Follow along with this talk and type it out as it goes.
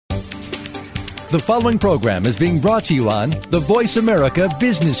The following program is being brought to you on the Voice America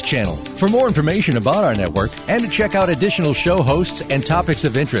Business Channel. For more information about our network and to check out additional show hosts and topics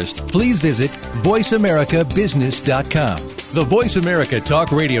of interest, please visit voiceamericabusiness.com. The Voice America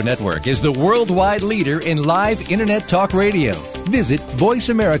Talk Radio Network is the worldwide leader in live Internet talk radio. Visit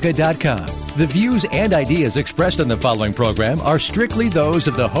voiceamerica.com. The views and ideas expressed on the following program are strictly those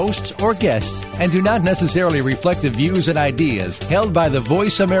of the hosts or guests and do not necessarily reflect the views and ideas held by the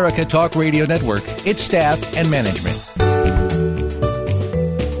Voice America Talk Radio Network, its staff, and management.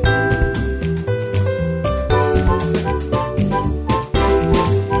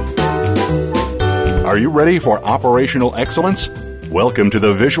 Are you ready for operational excellence? Welcome to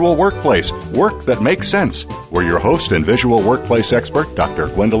the Visual Workplace, work that makes sense, where your host and visual workplace expert, Dr.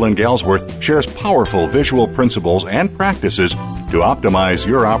 Gwendolyn Galsworth, shares powerful visual principles and practices to optimize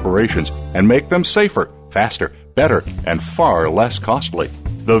your operations and make them safer, faster, better, and far less costly.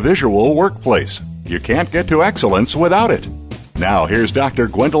 The Visual Workplace. You can't get to excellence without it. Now, here's Dr.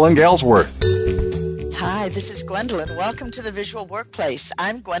 Gwendolyn Galsworth. Hi, this is Gwendolyn. Welcome to the Visual Workplace.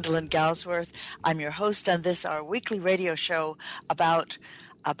 I'm Gwendolyn Galsworth. I'm your host on this, our weekly radio show about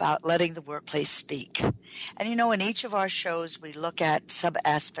letting the workplace speak. And you know, in each of our shows, we look at some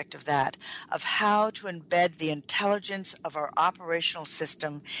aspect of that, of how to embed the intelligence of our operational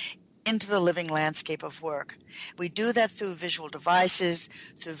system into the living landscape of work. We do that through visual devices,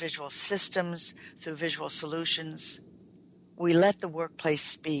 through visual systems, through visual solutions. We let the workplace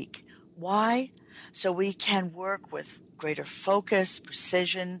speak. Why? So we can work with greater focus,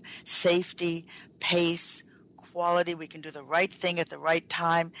 precision, safety, pace, quality. We can do the right thing at the right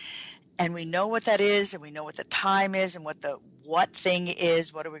time. And we know what that is, and we know what the time is, and what the what thing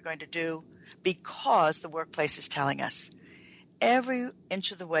is, what are we going to do, because the workplace is telling us. Every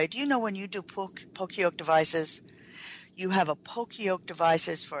inch of the way. Do you know when you do poka-yoke devices, you have a poka-yoke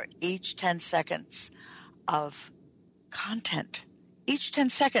devices for each 10 seconds of content. Each 10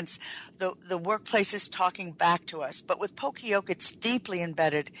 seconds, the workplace is talking back to us. But with poka-yoke, it's deeply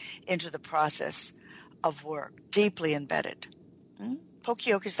embedded into the process of work, deeply embedded.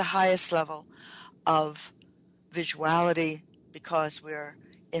 Poka-yoke is the highest level of visuality because we're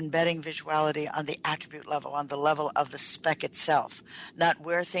embedding visuality on the attribute level, on the level of the spec itself. Not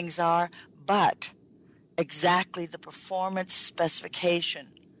where things are, but exactly the performance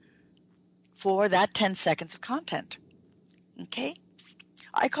specification for that 10 seconds of content. Okay?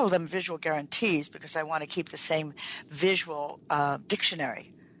 I call them visual guarantees because I want to keep the same visual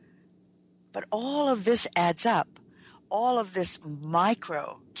dictionary. But all of this adds up. All of this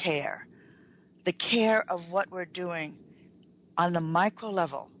micro care, the care of what we're doing on the micro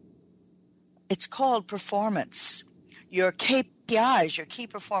level. It's called performance. Your KPIs, your key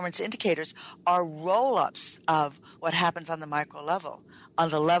performance indicators, are roll-ups of what happens on the micro level,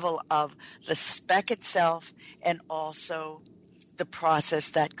 on the level of the spec itself and also the process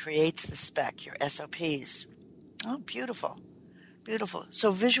that creates the spec, your SOPs. Oh, beautiful. Beautiful.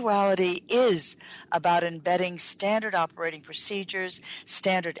 So visuality is about embedding standard operating procedures,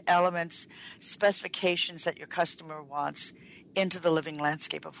 standard elements, specifications that your customer wants into the living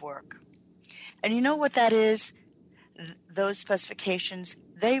landscape of work. And you know what that is? Those specifications,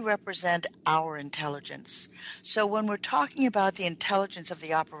 they represent our intelligence. So when we're talking about the intelligence of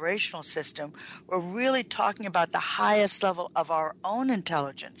the operational system, we're really talking about the highest level of our own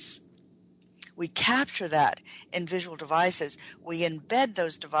intelligence. We capture that in visual devices. We embed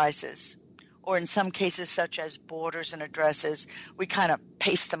those devices, or in some cases such as borders and addresses, we kind of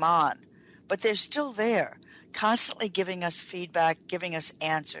paste them on. But they're still there, constantly giving us feedback, giving us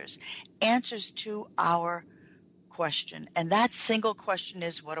answers to our question. And that single question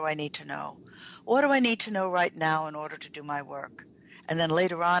is, what do I need to know? What do I need to know right now in order to do my work? And then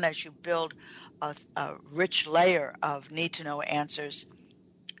later on, as you build a rich layer of need-to-know answers,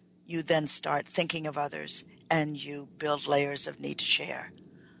 you then start thinking of others and you build layers of need to share.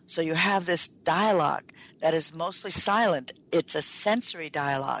 So you have this dialogue that is mostly silent. It's a sensory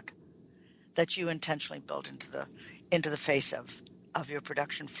dialogue that you intentionally build into the face of your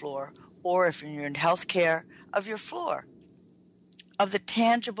production floor, or if you're in healthcare, of your floor, of the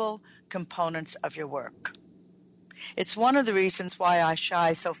tangible components of your work. It's one of the reasons why I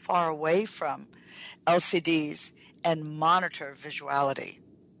shy so far away from LCDs and monitor visuality.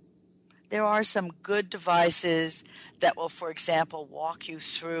 There are some good devices that will, for example, walk you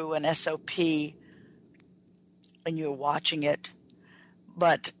through an SOP and you're watching it.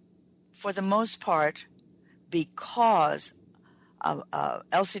 But for the most part, because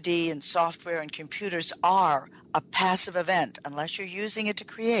LCD and software and computers are a passive event, unless you're using it to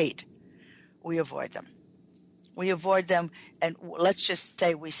create, we avoid them. We avoid them, and let's just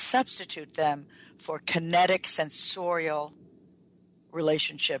say we substitute them for kinetic, sensorial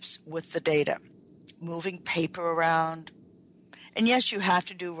relationships with the data, moving paper around. And yes, you have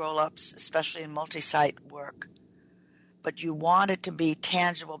to do roll-ups, especially in multi-site work, but you want it to be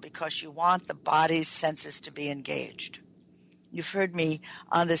tangible because you want the body's senses to be engaged. You've heard me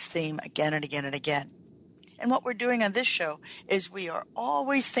on this theme again and again and again. And what we're doing on this show is we are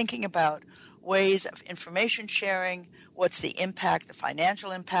always thinking about ways of information sharing, what's the impact, the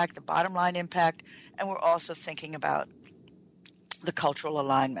financial impact, the bottom line impact, and we're also thinking about the cultural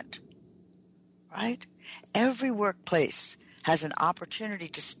alignment, right? Every workplace has an opportunity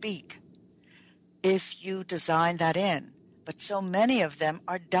to speak if you design that in, but so many of them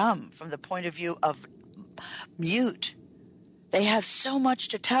are dumb from the point of view of mute. They have so much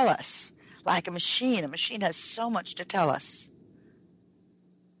to tell us, like a machine. A machine has so much to tell us.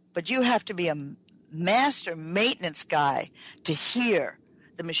 But you have to be a master maintenance guy to hear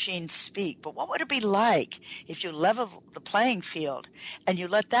the machine speak. But what would it be like if you level the playing field and you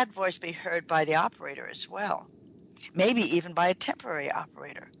let that voice be heard by the operator as well? Maybe even by a temporary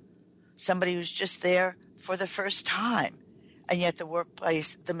operator, somebody who's just there for the first time, and yet the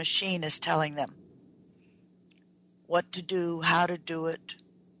workplace, the machine is telling them what to do, how to do it,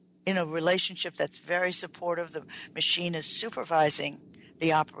 in a relationship that's very supportive. The machine is supervising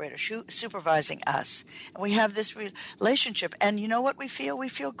the operator, supervising us. And we have this relationship. And you know what we feel? We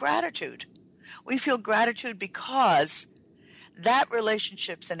feel gratitude. We feel gratitude because that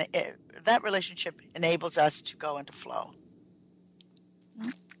relationship enables us to go into flow,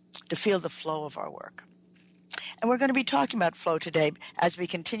 to feel the flow of our work. And we're going to be talking about flow today as we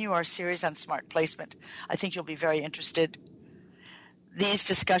continue our series on smart placement. I think you'll be very interested. These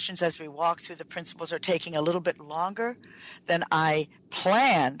discussions as we walk through the principles are taking a little bit longer than I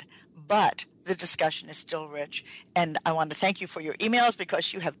planned, but the discussion is still rich. And I want to thank you for your emails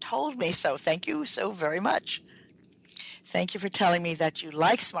because you have told me so. Thank you so very much. Thank you for telling me that you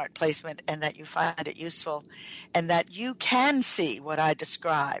like smart placement and that you find it useful and that you can see what I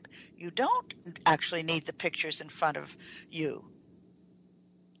describe. You don't actually need the pictures in front of you,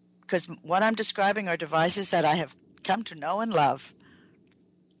 because what I'm describing are devices that I have come to know and love,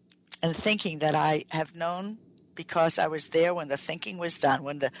 and thinking that I have known because I was there when the thinking was done,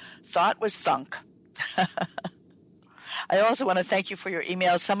 when the thought was thunk. I also want to thank you for your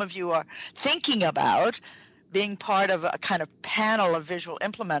emails. Some of you are thinking about being part of a kind of panel of visual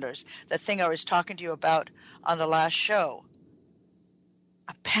implementers, the thing I was talking to you about on the last show.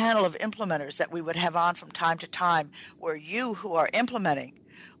 A panel of implementers that we would have on from time to time where you who are implementing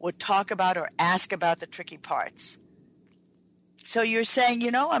would talk about or ask about the tricky parts. So you're saying,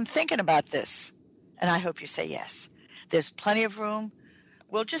 I'm thinking about this. And I hope you say yes. There's plenty of room.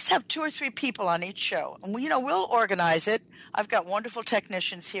 We'll just have 2 or 3 people on each show. And, we'll organize it. I've got wonderful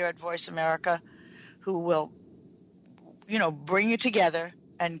technicians here at Voice America who will, bring you together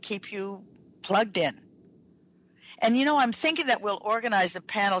and keep you plugged in. And, I'm thinking that we'll organize the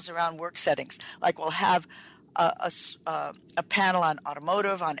panels around work settings. Like we'll have a panel on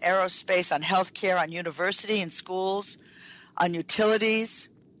automotive, on aerospace, on healthcare, on university and schools, on utilities.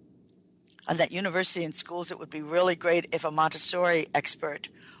 On that university and schools, it would be really great if a Montessori expert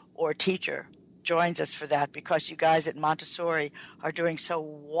or teacher joins us for that, because you guys at Montessori are doing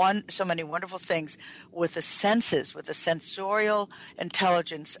so many wonderful things with the senses, with the sensorial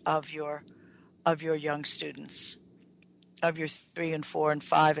intelligence of your young students, of your 3 and 4 and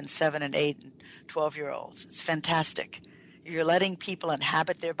 5 and 7 and 8 and 12-year-olds. It's fantastic. You're letting people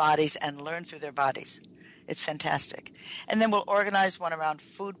inhabit their bodies and learn through their bodies. It's fantastic. And then we'll organize one around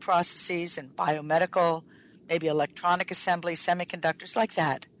food processes and biomedical, maybe electronic assembly, semiconductors, like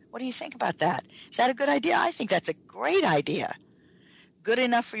that. What do you think about that? Is that a good idea? I think that's a great idea. Good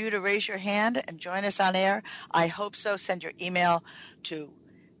enough for you to raise your hand and join us on air? I hope so. Send your email to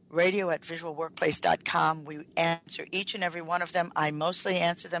radio@visualworkplace.com. We answer each and every one of them. I mostly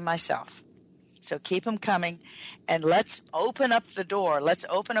answer them myself. So keep them coming, and let's open up the door. Let's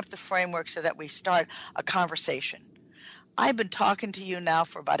open up the framework so that we start a conversation. I've been talking to you now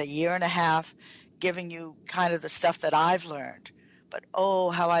for about 1.5 years, giving you kind of the stuff that I've learned. But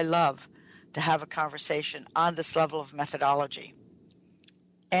oh, how I love to have a conversation on this level of methodology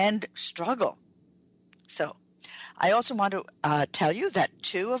and struggle. So I also want to tell you that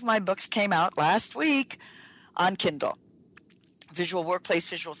 2 of my books came out last week on Kindle. Visual Workplace,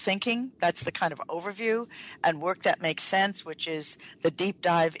 Visual Thinking, that's the kind of overview, and Work That Makes Sense, which is the deep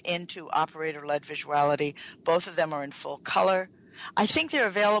dive into operator-led visuality. Both of them are in full color. I think they're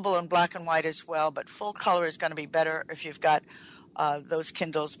available in black and white as well, but full color is going to be better if you've got those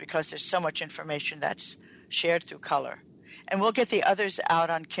Kindles, because there's so much information that's shared through color. And we'll get the others out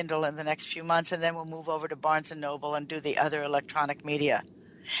on Kindle in the next few months, and then we'll move over to Barnes & Noble and do the other electronic media.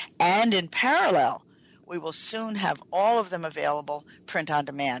 And in parallel, we will soon have all of them available print on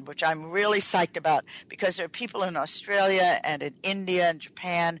demand, which I'm really psyched about because there are people in Australia and in India and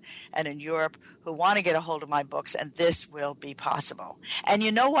Japan and in Europe who want to get a hold of my books, and this will be possible. And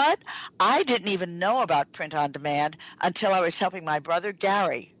you know what? I didn't even know about print on demand until I was helping my brother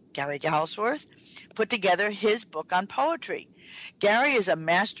Gary Galsworth, put together his book on poetry. Gary is a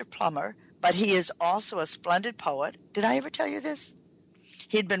master plumber, but he is also a splendid poet. Did I ever tell you this?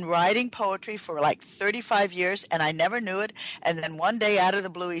 He'd been writing poetry for like 35 years, and I never knew it. And then one day out of the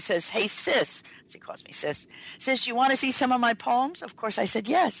blue, he says, "Hey, sis," he calls me sis, "you want to see some of my poems?" Of course, I said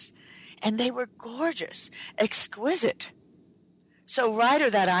yes. And they were gorgeous, exquisite. So writer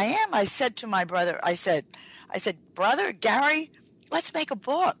that I am, I said to my brother, I said, "Brother, Gary, let's make a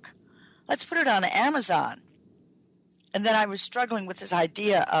book. Let's put it on Amazon." And then I was struggling with this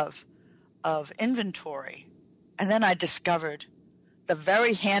idea of inventory. And then I discovered the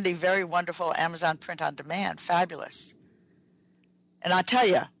very handy, very wonderful Amazon Print on Demand. Fabulous. And I'll tell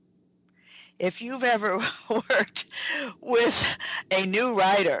you, if you've ever worked with a new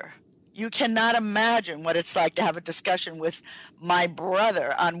writer, you cannot imagine what it's like to have a discussion with my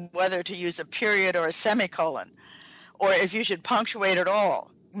brother on whether to use a period or a semicolon, or if you should punctuate at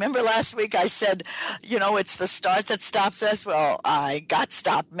all. Remember last week I said, it's the start that stops us? Well, I got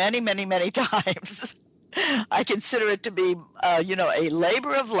stopped many, many, many times. I consider it to be, a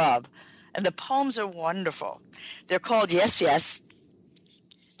labor of love. And the poems are wonderful. They're called Yes, Yes.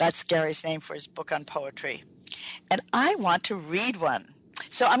 That's Gary's name for his book on poetry. And I want to read one.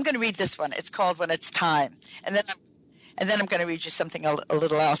 So I'm going to read this one. It's called When It's Time. And then I'm going to read you something a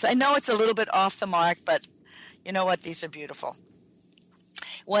little else. I know it's a little bit off the mark, but you know what? These are beautiful.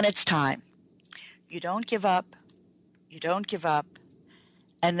 When it's time. You don't give up. You don't give up.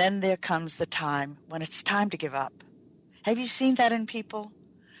 And then there comes the time when it's time to give up. Have you seen that in people?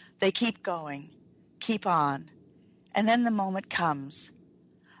 They keep going, keep on. And then the moment comes.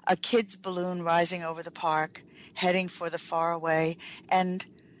 A kid's balloon rising over the park, heading for the far away, and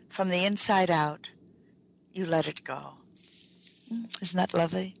from the inside out, you let it go. Isn't that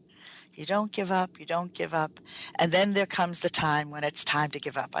lovely? You don't give up, you don't give up. And then there comes the time when it's time to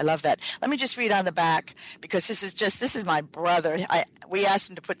give up. I love that. Let me just read on the back, because this is my brother. We asked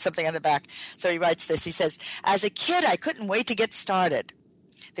him to put something on the back. So he writes this. He says, "As a kid, I couldn't wait to get started.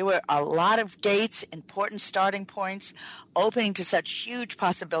 There were a lot of gates, important starting points, opening to such huge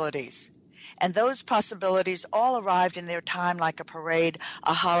possibilities. And those possibilities all arrived in their time like a parade,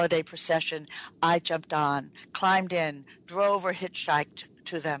 a holiday procession. I jumped on, climbed in, drove or hitchhiked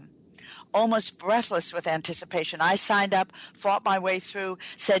to them. Almost breathless with anticipation, I signed up, fought my way through,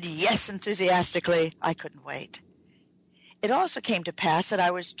 said yes enthusiastically. I couldn't wait. It also came to pass that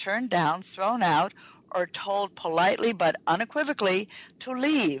I was turned down, thrown out, or told politely but unequivocally to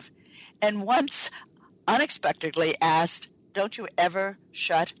leave, and once unexpectedly asked, 'Don't you ever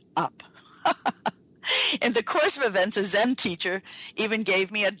shut up?' In the course of events, a Zen teacher even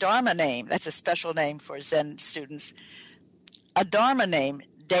gave me a Dharma name. That's a special name for Zen students. A Dharma name,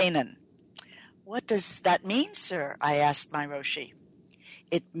 Dainen. 'What does that mean, sir?' I asked my Roshi.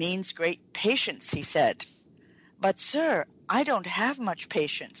 'It means great patience,' he said. 'But, sir, I don't have much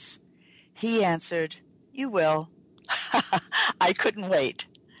patience.' He answered, 'You will.' I couldn't wait.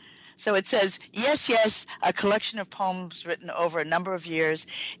 So it says, Yes, Yes, a collection of poems written over a number of years,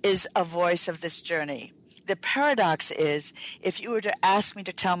 is a voice of this journey. The paradox is, if you were to ask me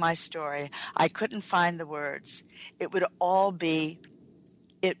to tell my story, I couldn't find the words. It would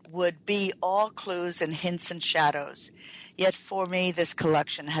be all clues and hints and shadows. Yet for me, this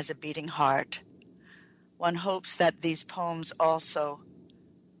collection has a beating heart. One hopes that these poems are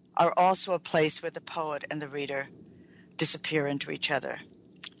also a place where the poet and the reader disappear into each other.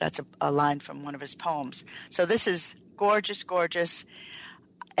 That's a line from one of his poems. So this is gorgeous, gorgeous.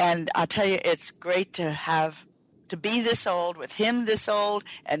 And I'll tell you, it's great to be this old, with him this old,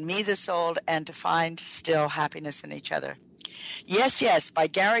 and me this old, and to find still happiness in each other. Yes, Yes, by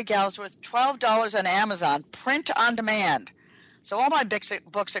Gary Galsworth, $12 on Amazon, print on demand. So all my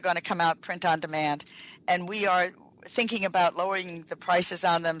books are going to come out print on demand, and we are thinking about lowering the prices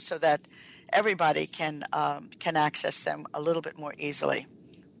on them so that everybody can access them a little bit more easily.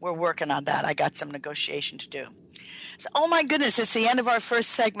 We're working on that. I got some negotiation to do. So, oh my goodness, it's the end of our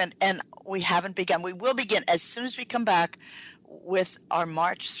first segment, and we haven't begun. We will begin as soon as we come back with our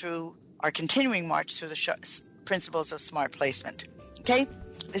continuing march through the principles of smart placement. Okay?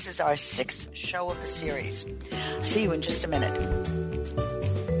 This is our 6th show of the series. I'll see you in just a minute.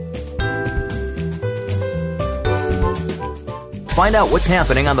 Find out what's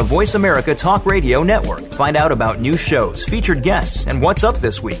happening on the Voice America Talk Radio Network. Find out about new shows, featured guests, and what's up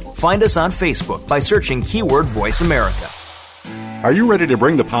this week. Find us on Facebook by searching keyword Voice America. Are you ready to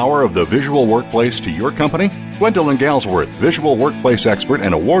bring the power of the visual workplace to your company? Gwendolyn Galsworth, visual workplace expert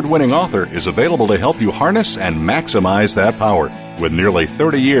and award-winning author, is available to help you harness and maximize that power. With nearly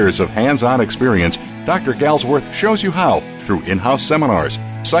 30 years of hands-on experience, Dr. Galsworth shows you how through in-house seminars,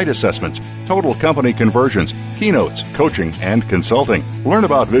 site assessments, total company conversions, keynotes, coaching, and consulting. Learn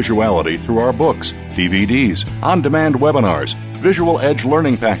about visuality through our books, DVDs, on-demand webinars, Visual Edge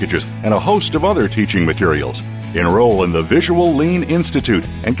learning packages, and a host of other teaching materials. Enroll in the Visual Lean Institute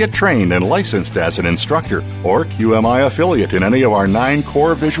and get trained and licensed as an instructor or QMI affiliate in any of our 9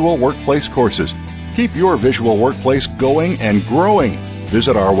 core visual workplace courses. Keep your visual workplace going and growing.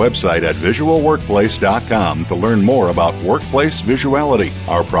 Visit our website at visualworkplace.com to learn more about workplace visuality,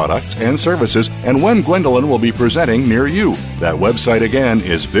 our products and services, and when Gwendolyn will be presenting near you. That website again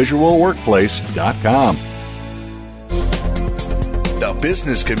is visualworkplace.com. The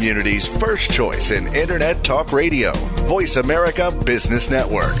business community's first choice in Internet Talk Radio. Voice America Business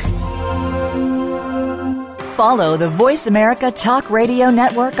Network. Follow the Voice America Talk Radio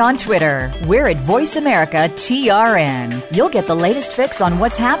Network on Twitter. We're at Voice America TRN. You'll get the latest fix on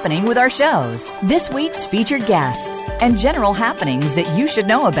what's happening with our shows, this week's featured guests, and general happenings that you should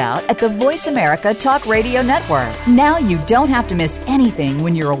know about at the Voice America Talk Radio Network. Now you don't have to miss anything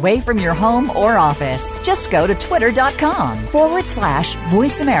when you're away from your home or office. Just go to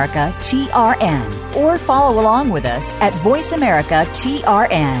twitter.com/Voice America TRN or follow along with us at Voice America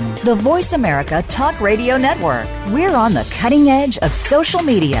TRN, the Voice America Talk Radio Network. We're on the cutting edge of social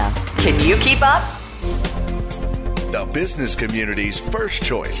media. Can you keep up? The business community's first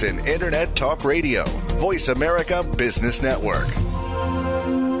choice in Internet Talk Radio. Voice America Business Network.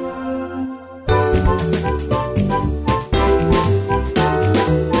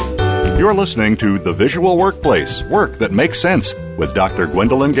 You're listening to The Visual Workplace, Work That Makes Sense, with Dr.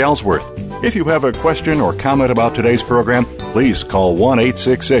 Gwendolyn Galsworth. If you have a question or comment about today's program, please call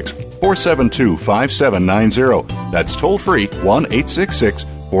 1-866-472-5790. That's toll-free,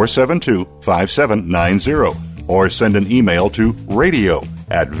 1-866-472-5790. Or send an email to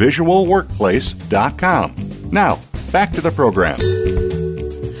radio@visualworkplace.com. Now, back to the program.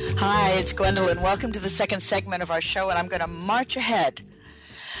 Hi, it's Gwendolyn. Welcome to the second segment of our show, and I'm going to march ahead.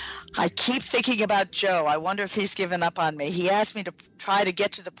 I keep thinking about Joe. I wonder if he's given up on me. He asked me to try to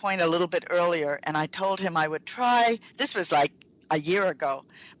get to the point a little bit earlier, and I told him I would try. This was like a year ago.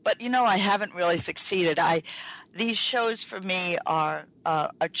 But, I haven't really succeeded. These shows for me are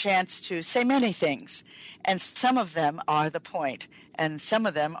a chance to say many things, and some of them are the point, and some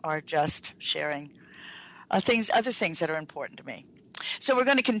of them are just sharing other things that are important to me. So we're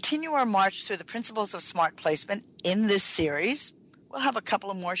going to continue our march through the principles of smart placement in this series. We'll have a couple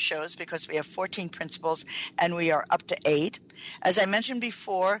of more shows because we have 14 principles and we are up to 8. As I mentioned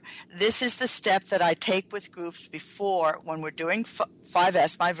before, this is the step that I take with groups before, when we're doing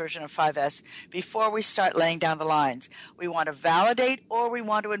 5S, my version of 5S, before we start laying down the lines. We want to validate or we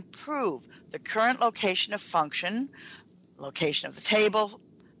want to improve the current location of function, location of the table,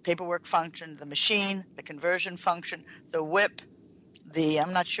 paperwork function, the machine, the conversion function, the WIP,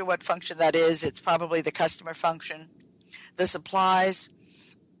 I'm not sure what function that is. It's probably the customer function, the supplies,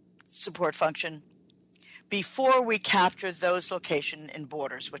 support function, before we capture those location in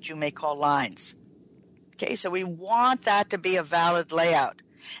borders, what you may call lines. Okay, so we want that to be a valid layout.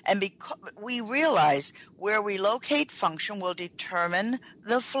 And because we realize where we locate function will determine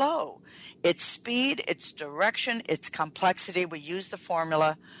the flow, its speed, its direction, its complexity. We use the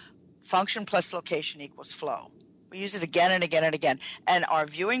formula function plus location equals flow. We use it again and again and again. And our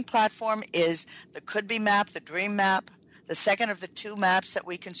viewing platform is the could-be map, the dream map, the second of the 2 maps that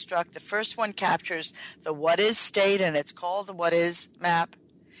we construct. The first one captures the what is state, and it's called the what is map.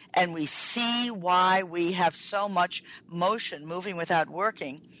 And we see why we have so much motion moving without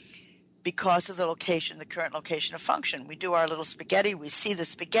working because of the location, the current location of function. We do our little spaghetti. We see the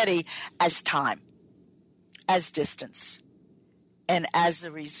spaghetti as time, as distance, and as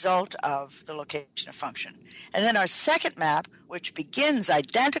the result of the location of function. And then our second map, which begins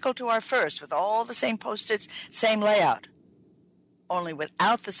identical to our first with all the same post-its, same layout, only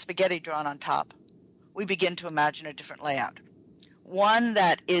without the spaghetti drawn on top, we begin to imagine a different layout, one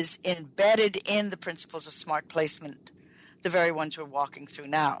that is embedded in the principles of smart placement, the very ones we're walking through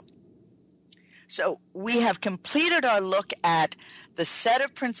now. So we have completed our look at the set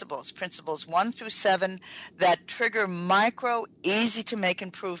of principles 1 through 7, that trigger micro, easy-to-make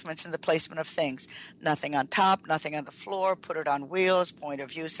improvements in the placement of things. Nothing on top, nothing on the floor, put it on wheels, point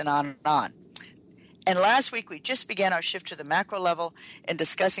of use, and on and on. And last week, we just began our shift to the macro level in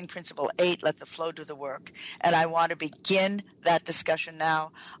discussing Principle 8, let the flow do the work. And I want to begin that discussion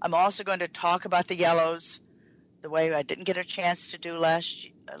now. I'm also going to talk about the yellows, the way I didn't get a chance to do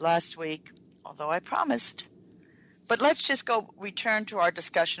last week, although I promised. But let's just return to our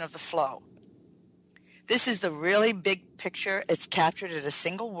discussion of the flow. This is the really big picture. It's captured in a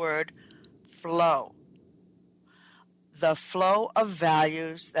single word, flow. The flow of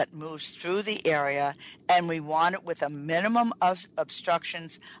values that moves through the area, and we want it with a minimum of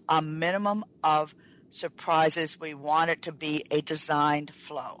obstructions, a minimum of surprises. We want it to be a designed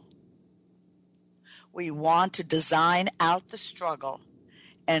flow. We want to design out the struggle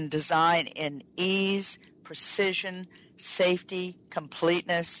and design in ease, precision, safety,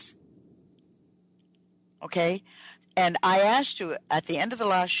 completeness. Okay? And I asked you at the end of the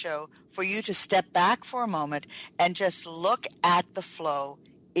last show for you to step back for a moment and just look at the flow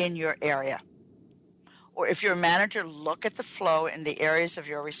in your area. Or if you're a manager, look at the flow in the areas of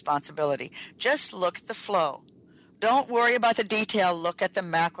your responsibility. Just look at the flow. Don't worry about the detail. Look at the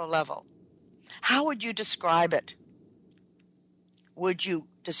macro level. How would you describe it? Would you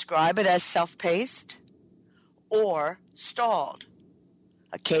describe it as self-paced or stalled?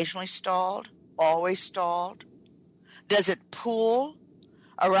 Occasionally stalled, always stalled? Does it pool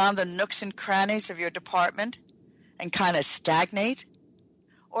around the nooks and crannies of your department and kind of stagnate?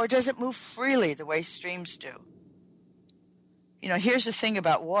 Or does it move freely the way streams do? You know, here's the thing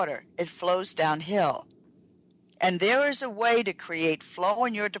about water. It flows downhill. And there is a way to create flow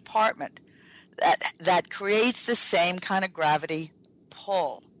in your department that creates the same kind of gravity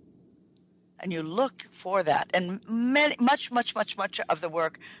pull. And you look for that. And much of the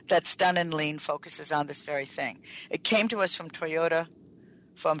work that's done in Lean focuses on this very thing. It came to us from Toyota,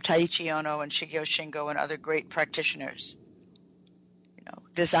 from Taiichi Ono and Shigeo Shingo and other great practitioners. You know,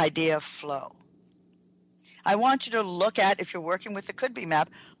 this idea of flow. I want you to look at, if you're working with the Could Be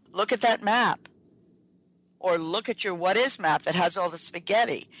map, look at that map. Or look at your What Is map that has all the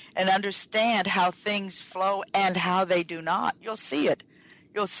spaghetti and understand how things flow and how they do not. You'll see it.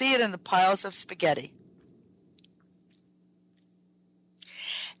 You'll see it in the piles of spaghetti.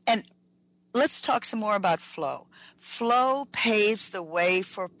 And let's talk some more about flow. Flow paves the way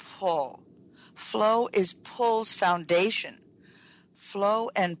for pull. Flow is pull's foundation. Flow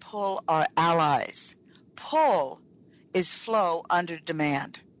and pull are allies. Pull is flow under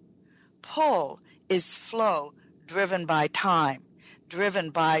demand. Pull is flow driven by time, driven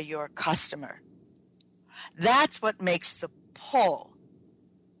by your customer. That's what makes the pull.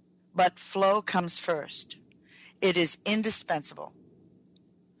 But flow comes first. It is indispensable.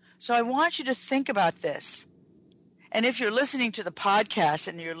 So I want you to think about this. And if you're listening to the podcast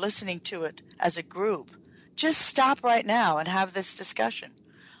and you're listening to it as a group, just stop right now and have this discussion.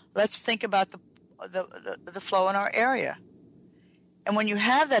 Let's think about the flow in our area. And when you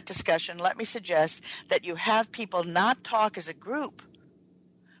have that discussion, let me suggest that you have people not talk as a group,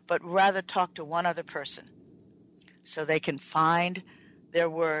 but rather talk to one other person so they can find their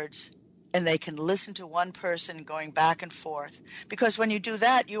words and they can listen to one person going back and forth. Because when you do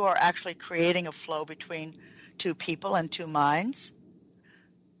that, you are actually creating a flow between two people and two minds,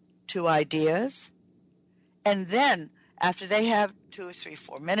 two ideas. And then after they have 2, 3,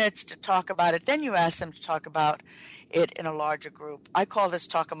 4 minutes to talk about it, then you ask them to talk about it in a larger group. I call this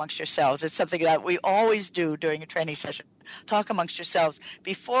talk amongst yourselves. It's something that we always do during a training session. Talk amongst yourselves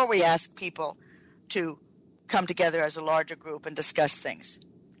before we ask people to come together as a larger group and discuss things.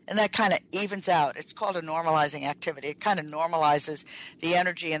 And that kind of evens out. It's called a normalizing activity. It kind of normalizes the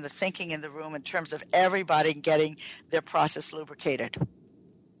energy and the thinking in the room in terms of everybody getting their process lubricated.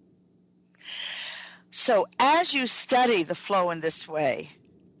 So as you study the flow in this way,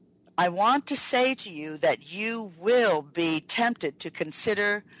 I want to say to you that you will be tempted to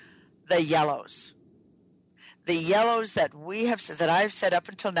consider the yellows. The yellows that I've said up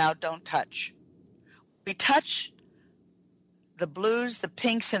until now, don't touch. We touch the blues, the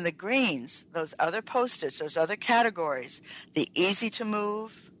pinks, and the greens, those other Post-its, those other categories, the easy to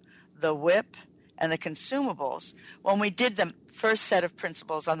move, the WIP, and the consumables, when we did the first set of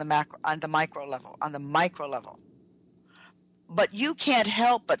principles on the micro level. But you can't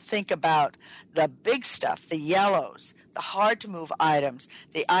help but think about the big stuff, the yellows, the hard to move items,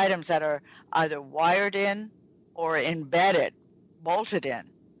 the items that are either wired in or embedded, bolted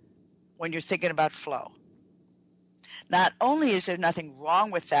in, when you're thinking about flow. Not only is there nothing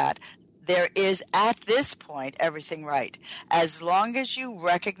wrong with that, there is at this point everything right, as long as you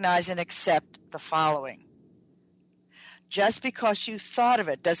recognize and accept the following. Just because you thought of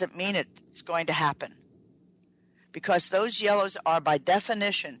it doesn't mean it's going to happen. Because those yellows are by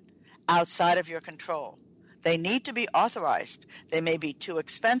definition outside of your control. They need to be authorized. They may be too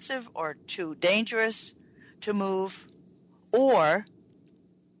expensive or too dangerous to move, or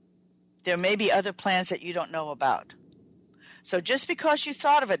there may be other plans that you don't know about. So just because you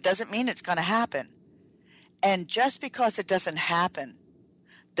thought of it doesn't mean it's going to happen. And just because it doesn't happen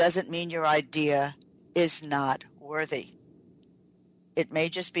doesn't mean your idea is not worthy. It may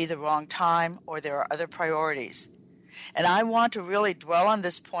just be the wrong time, or there are other priorities. And I want to really dwell on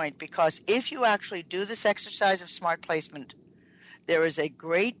this point, because if you actually do this exercise of smart placement, there is a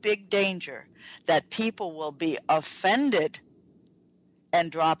great big danger that people will be offended and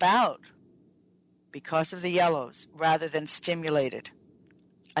drop out because of the yellows rather than stimulated.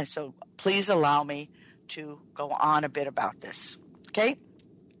 And so please allow me to go on a bit about this. Okay?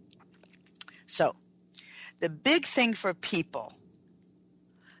 So the big thing for people,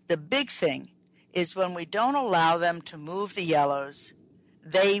 the big thing is when we don't allow them to move the yellows,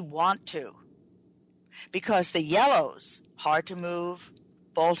 they want to. Because the yellows, hard to move,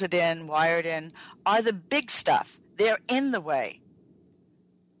 bolted in, wired in, are the big stuff. They're in the way.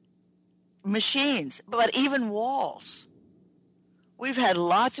 Machines, but even walls. We've had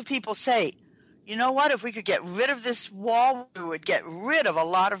lots of people say, you know what, if we could get rid of this wall, we would get rid of a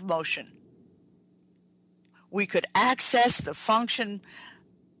lot of motion. We could access the function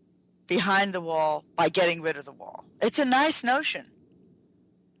behind the wall by getting rid of the wall. It's a nice notion.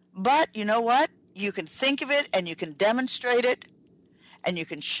 But you know what? You can think of it and you can demonstrate it and you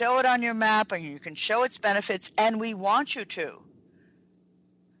can show it on your map and you can show its benefits, and we want you to.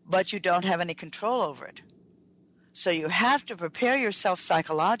 But you don't have any control over it. So you have to prepare yourself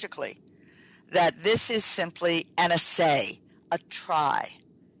psychologically that this is simply an essay, a try.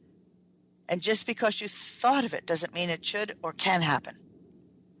 And just because you thought of it doesn't mean it should or can happen.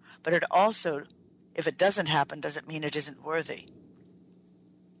 But it also, if it doesn't happen, doesn't mean it isn't worthy.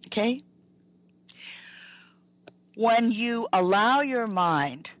 Okay? When you allow your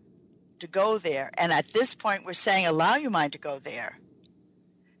mind to go there, and at this point we're saying allow your mind to go there,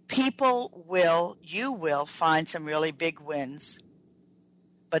 you will find some really big wins,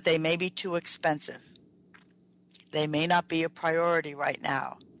 but they may be too expensive. They may not be a priority right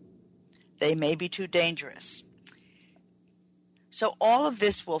now. They may be too dangerous. So all of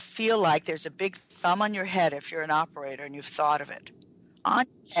this will feel like there's a big thumb on your head if you're an operator and you've thought of it. On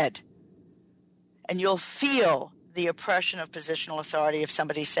your head. And you'll feel the oppression of positional authority if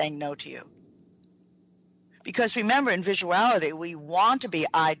somebody's saying no to you. Because remember, in visuality, we want to be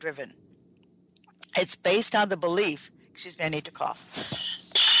eye-driven. It's based on the belief, excuse me, I need to cough.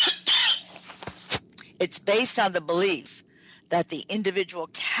 It's based on the belief that the individual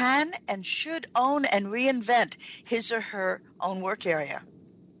can and should own and reinvent his or her own work area.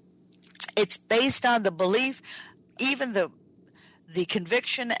 It's based on the belief, even the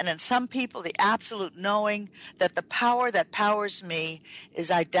conviction, and in some people the absolute knowing that the power that powers me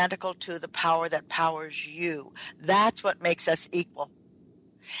is identical to the power that powers you. That's what makes us equal.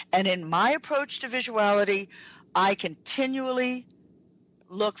 And in my approach to visuality, I continually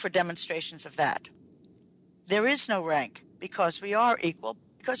look for demonstrations of that. There is no rank because we are equal,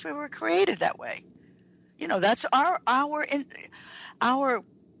 because we were created that way. You know, that's our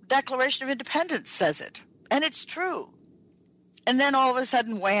Declaration of Independence says it, and it's true. And then all of a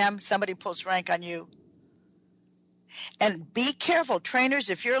sudden, wham, somebody pulls rank on you. And be careful,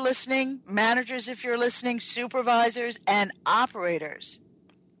 trainers, if you're listening, managers, if you're listening, supervisors, and operators.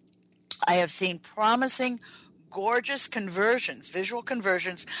 I have seen promising, gorgeous conversions, visual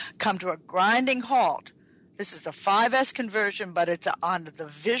conversions, come to a grinding halt. This is the 5S conversion, but it's on the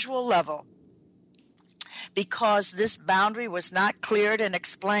visual level because this boundary was not cleared and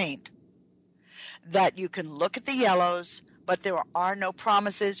explained. That you can look at the yellows, but there are no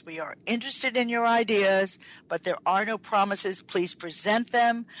promises. We are interested in your ideas, but there are no promises. Please present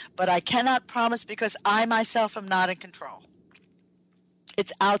them, but I cannot promise because I myself am not in control.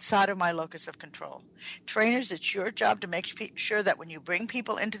 It's outside of my locus of control. Trainers, it's your job to make sure that when you bring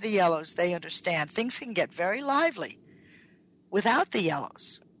people into the yellows, they understand. Things can get very lively without the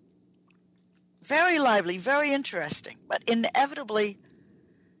yellows. Very lively, very interesting, but inevitably,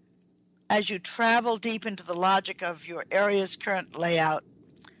 as you travel deep into the logic of your area's current layout,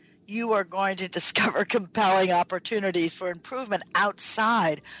 you are going to discover compelling opportunities for improvement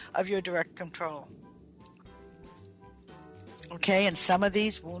outside of your direct control. Okay, and some of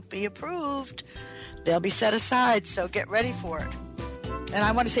these won't be approved. They'll be set aside, so get ready for it. And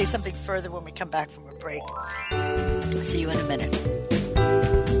I want to say something further when we come back from a break. I'll see you in a minute.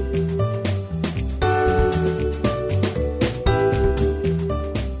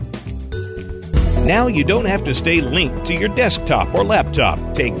 Now you don't have to stay linked to your desktop or laptop.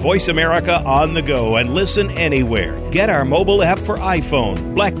 Take Voice America on the go and listen anywhere. Get our mobile app for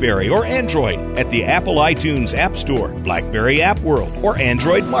iPhone, BlackBerry, or Android at the Apple iTunes App Store, BlackBerry App World, or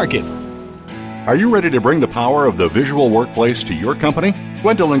Android Market. Are you ready to bring the power of the visual workplace to your company?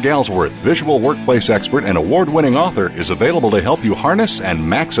 Gwendolyn Galsworth, visual workplace expert and award-winning author, is available to help you harness and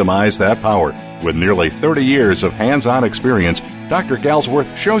maximize that power. With nearly 30 years of hands-on experience, Dr.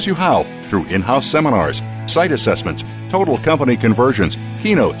 Galsworth shows you how through in-house seminars, site assessments, total company conversions,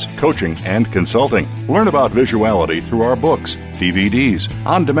 keynotes, coaching, and consulting. Learn about visuality through our books, DVDs,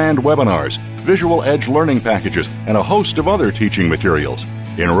 on-demand webinars, Visual Edge learning packages, and a host of other teaching materials.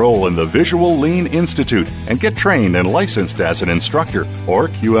 Enroll in the Visual Lean Institute and get trained and licensed as an instructor or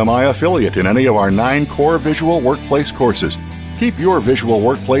QMI affiliate in any of our 9 core visual workplace courses. Keep your visual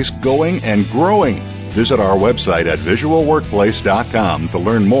workplace going and growing. Visit our website at visualworkplace.com to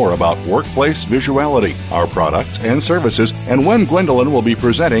learn more about workplace visuality, our products and services, and when Gwendolyn will be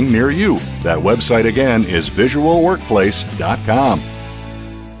presenting near you. That website again is visualworkplace.com.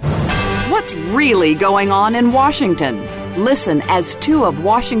 What's really going on in Washington? Listen as 2 of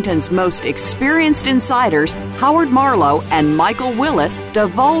Washington's most experienced insiders, Howard Marlowe and Michael Willis,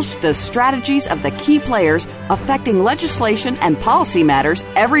 divulge the strategies of the key players affecting legislation and policy matters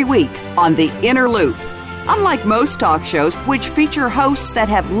every week on The Inner Loop. Unlike most talk shows, which feature hosts that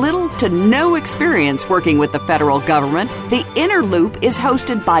have little to no experience working with the federal government, The Inner Loop is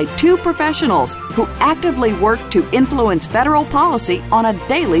hosted by 2 professionals who actively work to influence federal policy on a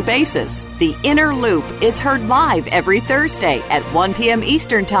daily basis. The Inner Loop is heard live every Thursday at 1 p.m.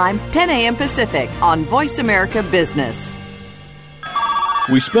 Eastern Time, 10 a.m. Pacific on Voice America Business.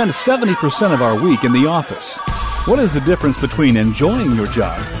 We spend 70% of our week in the office. What is the difference between enjoying your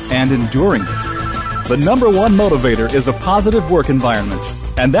job and enduring it? The number one motivator is a positive work environment,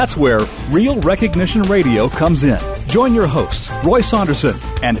 and that's where Real Recognition Radio comes in. Join your hosts, Roy Saunderson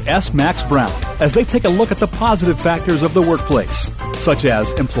and S. Max Brown, as they take a look at the positive factors of the workplace, such as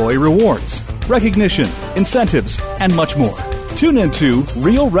employee rewards, recognition, incentives, and much more. Tune into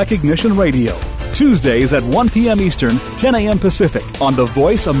Real Recognition Radio, Tuesdays at 1 p.m. Eastern, 10 a.m. Pacific, on the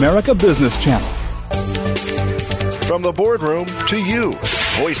Voice America Business Channel. From the boardroom to you,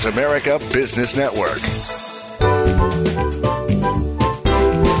 Voice America Business Network.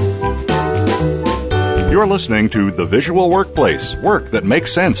 You're listening to The Visual Workplace, Work That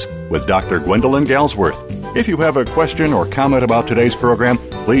Makes Sense, with Dr. Gwendolyn Galsworth. If you have a question or comment about today's program,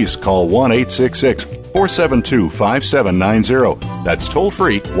 please call 1-866-472-5790. That's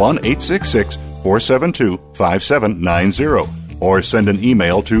toll-free, 1-866-472-5790. Or send an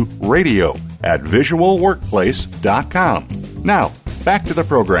email to radio@visualworkplace.com. Now, back to the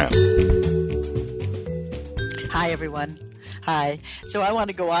program. Hi, everyone. Hi. So I want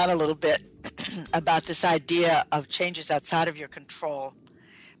to go on a little bit about this idea of changes outside of your control,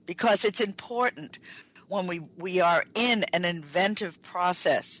 because it's important when we are in an inventive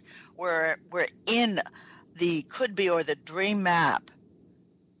process where we're in the could be or the dream map.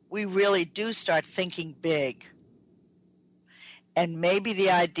 We really do start thinking big. And maybe the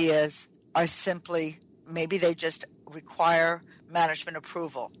ideas are simply, maybe they just require management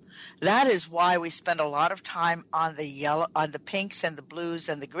approval. That is why we spend a lot of time on the yellow, on the pinks and the blues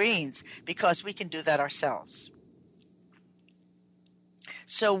and the greens, because we can do that ourselves.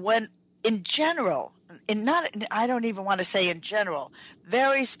 So when, in general, I don't even want to say in general,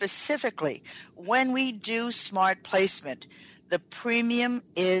 very specifically, when we do smart placement, the premium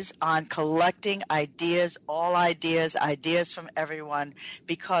is on collecting ideas, all ideas from everyone,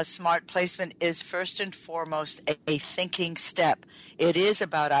 because smart placement is first and foremost a thinking step. It is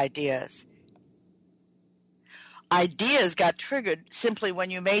about ideas. Ideas got triggered simply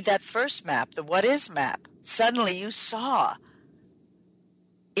when you made that first map, the what is map. Suddenly you saw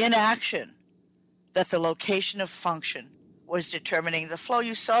in action that the location of function was determining the flow.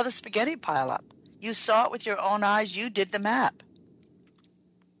 You saw the spaghetti pile up. You saw it with your own eyes. You did the map.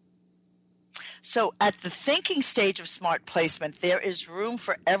 So at the thinking stage of smart placement, there is room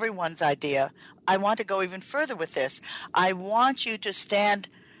for everyone's idea. I want to go even further with this. I want you to stand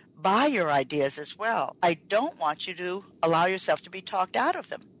by your ideas as well. I don't want you to allow yourself to be talked out of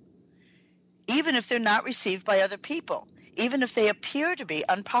them, even if they're not received by other people, even if they appear to be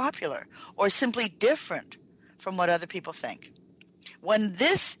unpopular or simply different from what other people think. When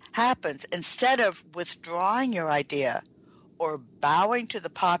this happens, instead of withdrawing your idea or bowing to the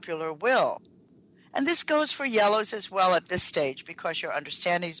popular will, and this goes for yellows as well at this stage because your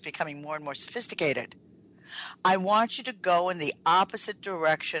understanding is becoming more and more sophisticated, I want you to go in the opposite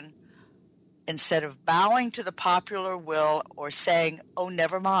direction. Instead of bowing to the popular will or saying, oh,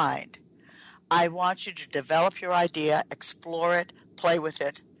 never mind, I want you to develop your idea, explore it, play with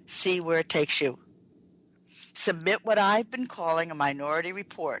it, see where it takes you. Submit what I've been calling a minority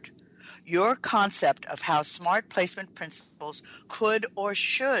report, your concept of how smart placement principles could or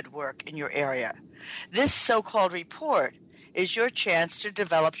should work in your area. This so-called report is your chance to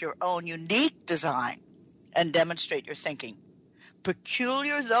develop your own unique design and demonstrate your thinking,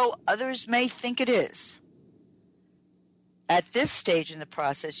 peculiar though others may think it is. At this stage in the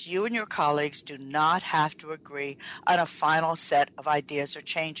process, you and your colleagues do not have to agree on a final set of ideas or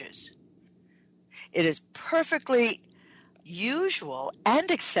changes. It is perfectly usual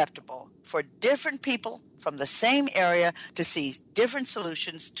and acceptable for different people from the same area to see different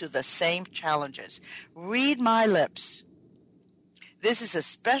solutions to the same challenges. Read my lips. This is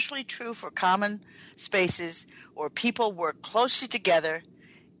especially true for common spaces where people work closely together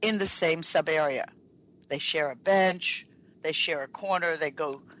in the same sub-area. They share a bench, they share a corner, they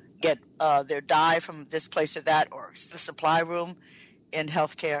go get their dye from this place or that, or the supply room in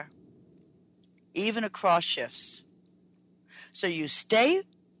healthcare, even across shifts. So you stay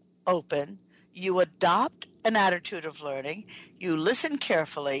open, you adopt an attitude of learning, you listen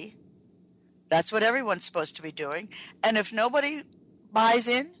carefully. That's what everyone's supposed to be doing. And if nobody buys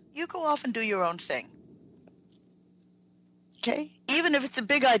in, you go off and do your own thing. Okay? Even if it's a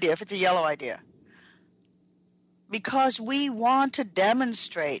big idea, if it's a yellow idea. Because we want to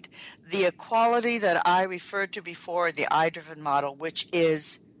demonstrate the equality that I referred to before, the I-driven model, which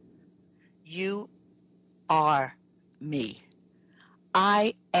is you are me.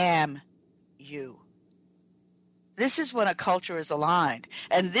 I am you. This is when a culture is aligned.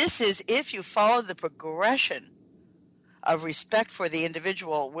 And this is if you follow the progression of respect for the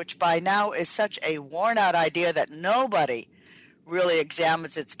individual, which by now is such a worn-out idea that nobody really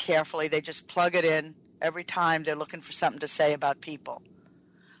examines it carefully. They just plug it in every time they're looking for something to say about people.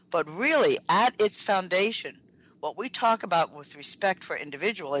 But really, at its foundation, what we talk about with respect for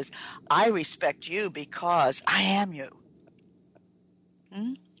individual is, I respect you because I am you.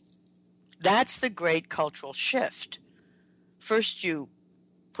 That's the great cultural shift. First you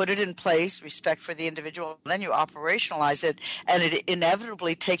put it in place, respect for the individual, then you operationalize it, and it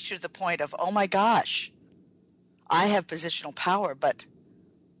inevitably takes you to the point of, oh my gosh, I have positional power, but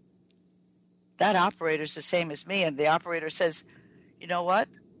that operator's the same as me, and the operator says, you know what,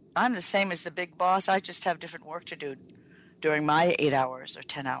 I'm the same as the big boss, I just have different work to do during my 8 hours or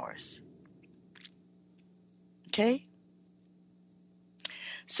 10 hours. Okay?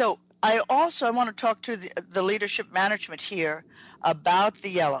 So I want to talk to the leadership management here about the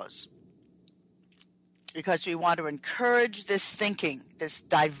yellows, because we want to encourage this thinking, this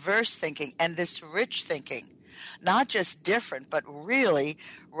diverse thinking, and this rich thinking, not just different, but really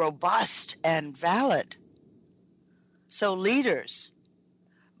robust and valid. So leaders,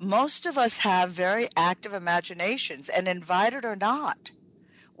 most of us have very active imaginations, and invited or not,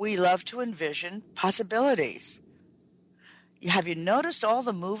 we love to envision possibilities. Have you noticed all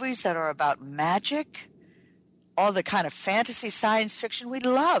the movies that are about magic? All the kind of fantasy science fiction we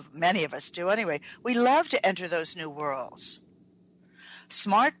love, many of us do anyway. We love to enter those new worlds.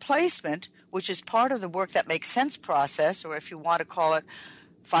 Smart placement, which is part of the work that makes sense process, or if you want to call it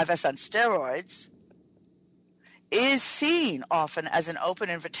 5S on steroids, is seen often as an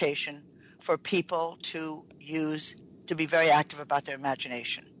open invitation for people to be very active about their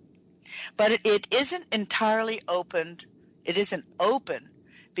imagination. But it isn't entirely opened. It isn't open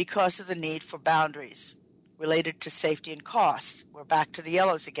because of the need for boundaries related to safety and cost. We're back to the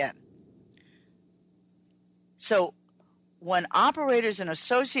yellows again. So when operators and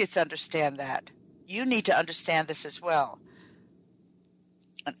associates understand that, you need to understand this as well.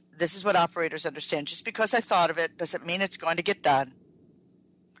 And this is what operators understand. Just because I thought of it doesn't mean it's going to get done,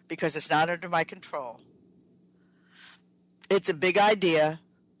 because it's not under my control. It's a big idea,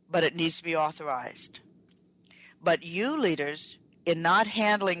 but it needs to be authorized. But you leaders, in not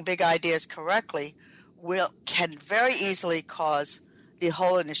handling big ideas correctly, can very easily cause the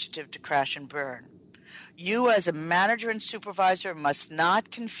whole initiative to crash and burn. You as a manager and supervisor must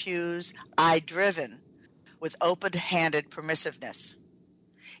not confuse I-driven with open-handed permissiveness.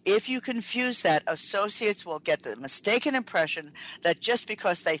 If you confuse that, associates will get the mistaken impression that just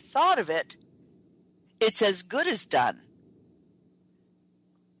because they thought of it, it's as good as done.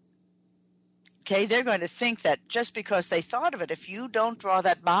 Okay, they're going to think that just because they thought of it, if you don't draw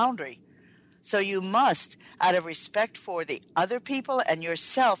that boundary. So you must, out of respect for the other people and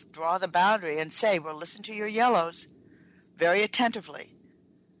yourself, draw the boundary and say, well, listen to your yellows very attentively.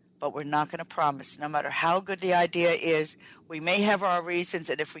 but we're not going to promise. No matter how good the idea is, we may have our reasons,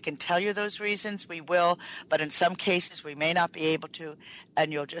 and if we can tell you those reasons, we will, but in some cases we may not be able to,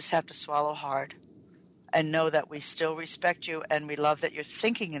 and you'll just have to swallow hard and know that we still respect you and we love that you're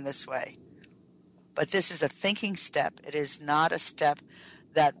thinking in this way. But this is a thinking step. It is not a step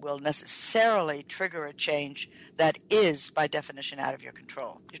that will necessarily trigger a change that is, by definition, out of your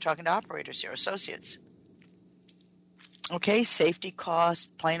control. You're talking to operators here, associates. Okay, safety costs,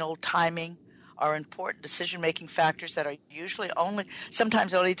 plain old timing are important decision-making factors that are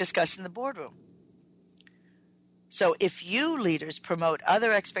sometimes only discussed in the boardroom. So if you leaders promote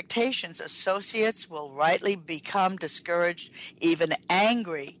other expectations, associates will rightly become discouraged, even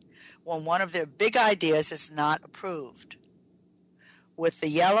angry, when one of their big ideas is not approved. With the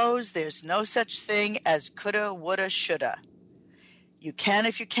yellows, there's no such thing as coulda, woulda, shoulda. You can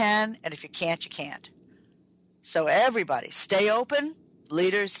if you can, and if you can't, you can't. So everybody, stay open.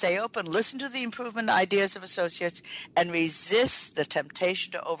 Leaders, stay open. Listen to the improvement ideas of associates and resist the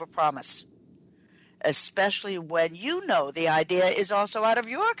temptation to overpromise, especially when you know the idea is also out of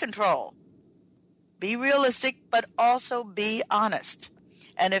your control. Be realistic, but also be honest.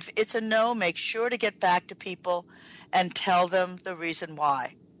 And if it's a no, make sure to get back to people and tell them the reason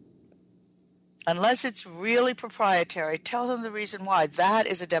why. Unless it's really proprietary, tell them the reason why. That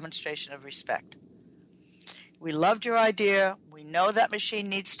is a demonstration of respect. We loved your idea. We know that machine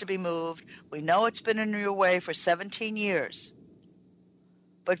needs to be moved. We know it's been in your way for 17 years.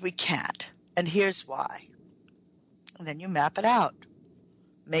 But we can't. And here's why. And then you map it out.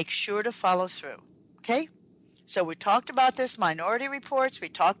 Make sure to follow through. Okay? So we talked about this, minority reports. We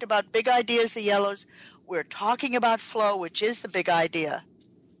talked about big ideas, the yellows. We're talking about flow, which is the big idea.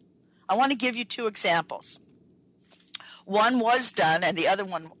 I want to give you two examples. One was done, and the other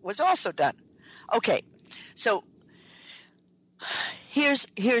one was also done. Okay. So here's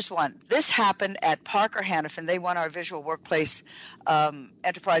one. This happened at Parker Hannifin. They won our Visual Workplace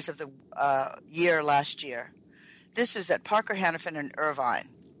Enterprise of the Year last year. This is at Parker Hannifin in Irvine.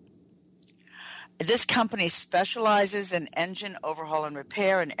 This company specializes in engine overhaul and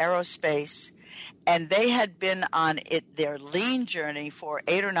repair in aerospace, and they had been on their lean journey for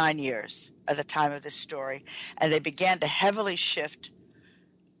 8 or 9 years at the time of this story, and they began to heavily shift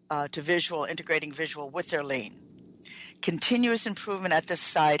to visual, integrating visual with their lean. Continuous improvement at this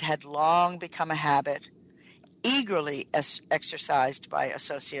site had long become a habit, eagerly exercised by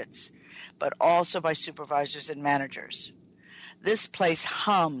associates, but also by supervisors and managers. This place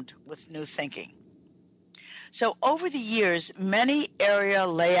hummed with new thinking. So over the years, many area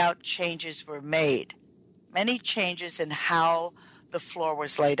layout changes were made, many changes in how the floor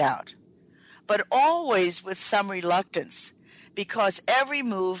was laid out, but always with some reluctance, because every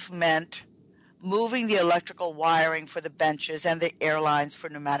move meant moving the electrical wiring for the benches and the airlines for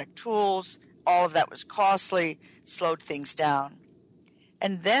pneumatic tools. All of that was costly, slowed things down.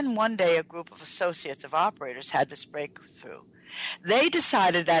 And then one day a group of associates of operators had this breakthrough. They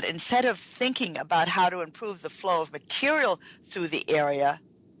decided that instead of thinking about how to improve the flow of material through the area,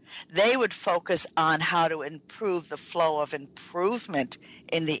 they would focus on how to improve the flow of improvement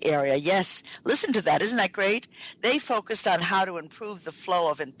in the area. Yes, listen to that. Isn't that great? They focused on how to improve the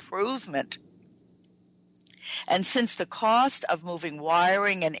flow of improvement. And since the cost of moving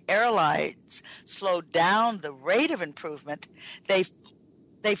wiring and airlines slowed down the rate of improvement,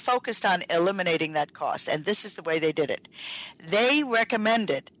 they focused on eliminating that cost. And this is the way they did it. They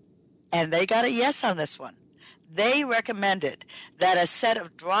recommended, and they got a yes on this one, they recommended that a set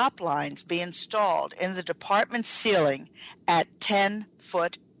of drop lines be installed in the department ceiling at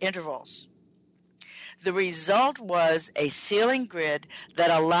 10-foot intervals. The result was a ceiling grid that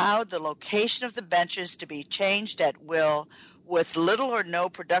allowed the location of the benches to be changed at will with little or no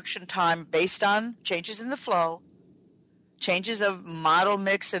production time based on changes in the flow, changes of model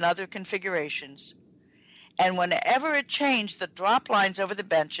mix and other configurations. And whenever it changed, the drop lines over the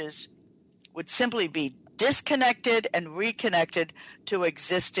benches would simply be disconnected and reconnected to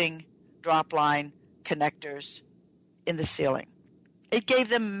existing drop line connectors in the ceiling. It gave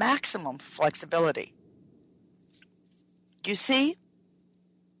them maximum flexibility. You see,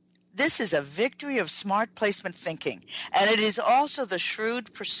 this is a victory of smart placement thinking, and it is also the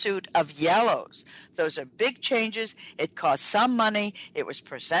shrewd pursuit of yellows. Those are big changes. It cost some money. It was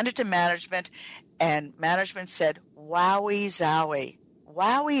presented to management, and management said, wowie zowie.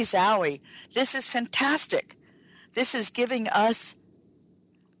 Wowie zowie. This is fantastic. This is giving us,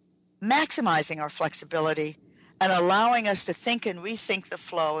 maximizing our flexibility and allowing us to think and rethink the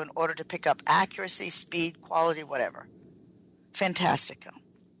flow in order to pick up accuracy, speed, quality, whatever. Fantastico.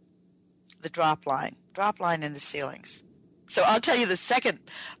 The drop line in the ceilings. So I'll tell you the second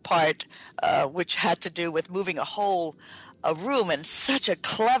part, which had to do with moving a room in such a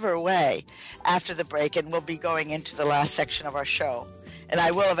clever way after the break, and we'll be going into the last section of our show. And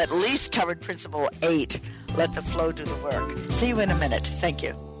I will have at least covered Principle 8, let the flow do the work. See you in a minute. Thank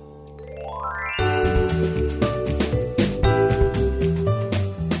you.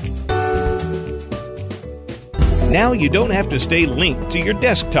 Now you don't have to stay linked to your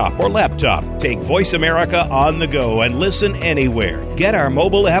desktop or laptop. Take Voice America on the go and listen anywhere. Get our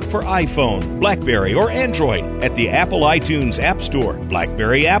mobile app for iPhone, BlackBerry, or Android at the Apple iTunes App Store,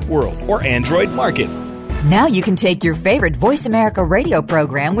 BlackBerry App World, or Android Market. Now you can take your favorite Voice America radio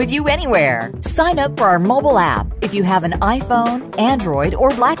program with you anywhere. Sign up for our mobile app if you have an iPhone, Android, or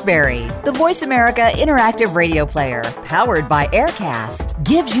BlackBerry. The Voice America Interactive Radio Player, powered by Aircast,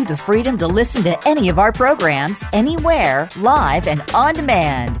 gives you the freedom to listen to any of our programs anywhere, live and on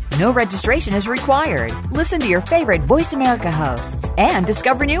demand. No registration is required. Listen to your favorite Voice America hosts and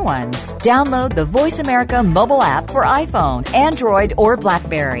discover new ones. Download the Voice America mobile app for iPhone, Android, or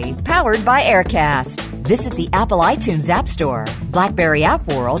BlackBerry, powered by Aircast. Visit the Apple iTunes App Store, BlackBerry App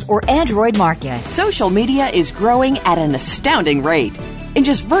World, or Android Market. Social media is growing at an astounding rate. In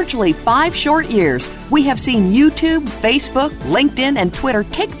just virtually 5 short years, we have seen YouTube, Facebook, LinkedIn, and Twitter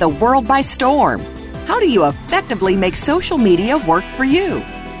take the world by storm. How do you effectively make social media work for you?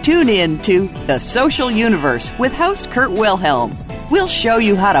 Tune in to The Social Universe with host Kurt Wilhelm. We'll show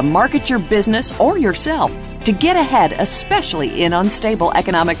you how to market your business or yourself to get ahead, especially in unstable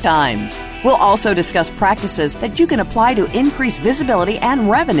economic times. We'll also discuss practices that you can apply to increase visibility and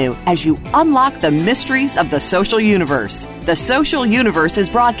revenue as you unlock the mysteries of the social universe. The Social Universe is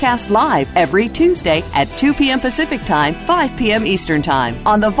broadcast live every Tuesday at 2 p.m. Pacific Time, 5 p.m. Eastern Time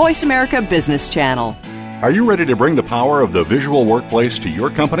on the Voice America Business Channel. Are you ready to bring the power of the visual workplace to your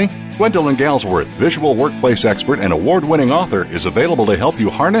company? Gwendolyn Galsworth, visual workplace expert and award-winning author, is available to help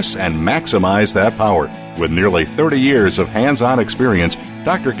you harness and maximize that power. With nearly 30 years of hands-on experience,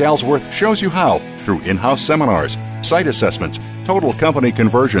 Dr. Galsworth shows you how through in-house seminars, site assessments, total company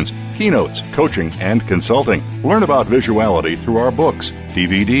conversions, keynotes, coaching, and consulting. Learn about visuality through our books,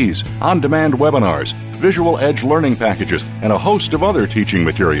 DVDs, on-demand webinars, Visual Edge learning packages, and a host of other teaching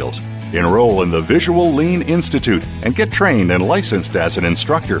materials. Enroll in the Visual Lean Institute and get trained and licensed as an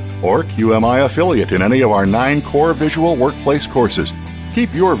instructor or QMI affiliate in any of our 9 core visual workplace courses.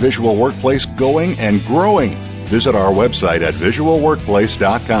 Keep your visual workplace going and growing. Visit our website at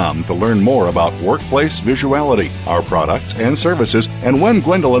visualworkplace.com to learn more about workplace visuality, our products and services, and when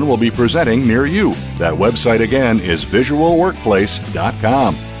Gwendolyn will be presenting near you. That website again is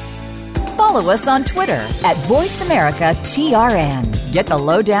visualworkplace.com. Follow us on Twitter at VoiceAmericaTRN. Get the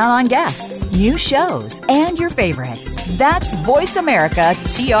lowdown on guests, new shows, and your favorites. That's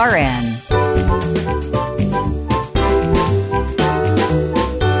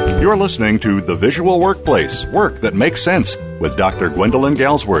VoiceAmericaTRN. You're listening to The Visual Workplace, Work That Makes Sense, with Dr. Gwendolyn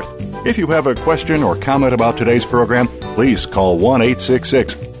Galsworth. If you have a question or comment about today's program, please call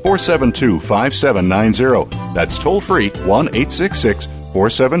 1-866-472-5790. That's toll-free,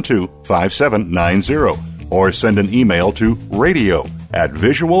 1-866-472-5790. Or send an email to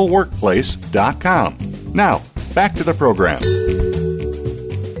radio@visualworkplace.com. Now, back to the program.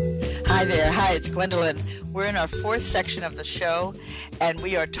 Hi there. Hi, it's Gwendolyn. We're in our 4th section of the show, and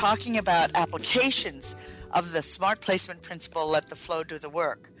we are talking about applications of the smart placement principle, let the flow do the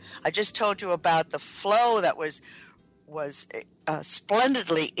work. I just told you about the flow that was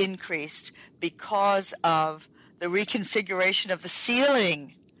splendidly increased because of the reconfiguration of the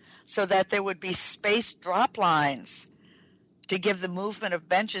ceiling so that there would be spaced drop lines to give the movement of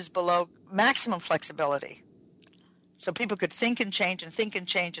benches below maximum flexibility. So people could think and change and think and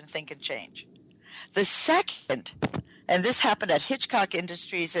change and think and change. The second, and this happened at Hitchcock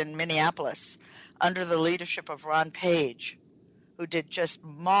Industries in Minneapolis under the leadership of Ron Page, who did just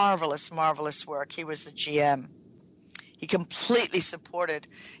marvelous, marvelous work. He was the GM. He completely supported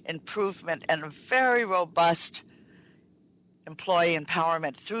improvement and a very robust employee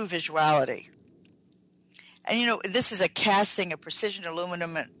empowerment through visuality. And, you know, this is a casting, a precision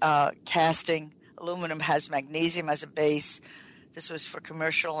aluminum casting. Aluminum has magnesium as a base. This was for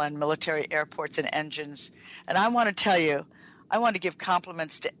commercial and military airports and engines. And I want to tell you, I want to give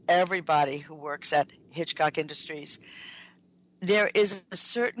compliments to everybody who works at Hitchcock Industries. There is a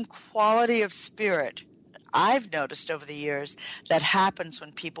certain quality of spirit I've noticed over the years that happens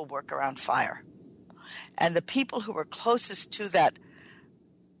when people work around fire. And the people who were closest to that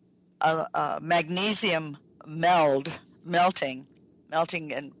magnesium melting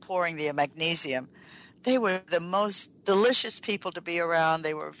and pouring the magnesium, They were the most delicious people to be around.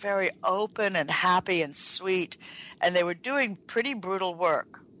 They were very open and happy and sweet, and they were doing pretty brutal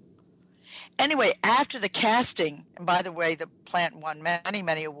work. Anyway, after the casting, and by the way, the plant won many,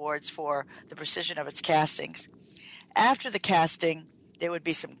 many awards for the precision of its castings. After the casting, there would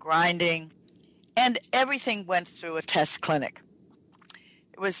be some grinding, and everything went through a test clinic.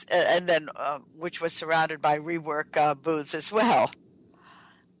 It was, which was surrounded by rework booths as well.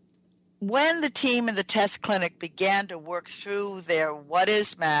 When the team in the test clinic began to work through their what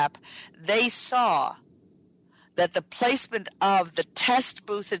is map, they saw that the placement of the test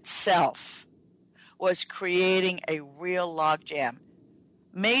booth itself was creating a real logjam,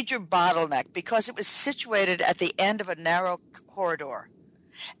 major bottleneck, because it was situated at the end of a narrow corridor.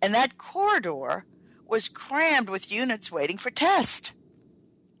 And that corridor was crammed with units waiting for test.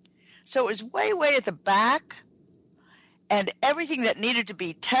 So it was way, way at the back, and everything that needed to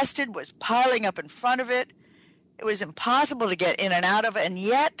be tested was piling up in front of it. It was impossible to get in and out of, and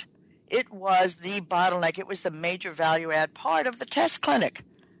yet it was the bottleneck. It was the major value-add part of the test clinic.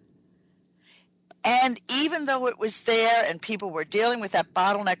 And even though it was there and people were dealing with that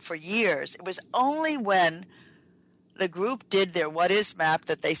bottleneck for years, it was only when the group did their what is map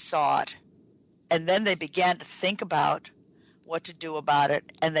that they saw it. And then they began to think about what to do about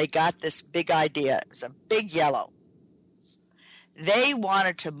it, and they got this big idea. It was a big yellow. They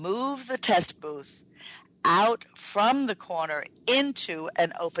wanted to move the test booth out from the corner into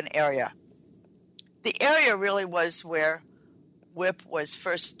an open area. The area really was where WIP was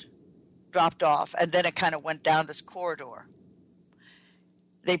first dropped off, and then it kind of went down this corridor.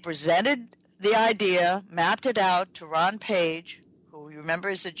 They presented the idea, mapped it out to Ron Page, who you remember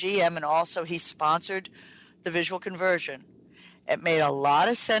is the GM, and also he sponsored the visual conversion. It made a lot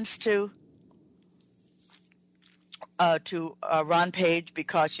of sense to Ron Page,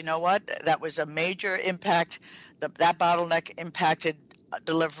 because you know what? That was a major impact. That bottleneck impacted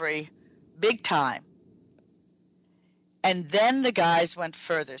delivery big time. And then the guys went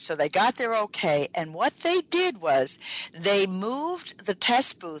further. So they got their okay. And what they did was they moved the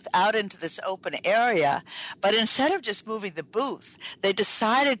test booth out into this open area. But instead of just moving the booth, they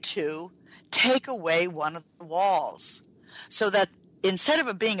decided to take away one of the walls. So that instead of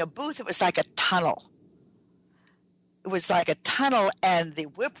it being a booth, it was like a tunnel. It was like a tunnel, and the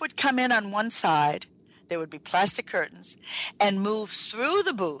WIP would come in on one side. There would be plastic curtains, and move through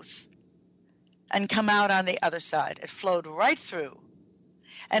the booth and come out on the other side. It flowed right through.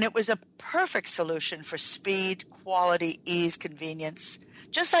 And it was a perfect solution for speed, quality, ease, convenience,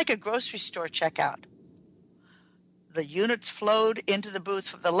 just like a grocery store checkout. The units flowed into the booth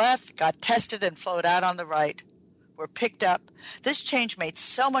from the left, got tested, and flowed out on the right, were picked up. This change made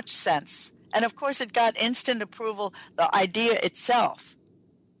so much sense. And, of course, it got instant approval, the idea itself.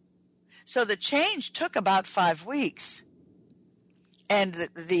 So the change took about 5 weeks. And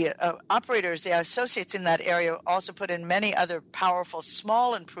the operators, the associates in that area, also put in many other powerful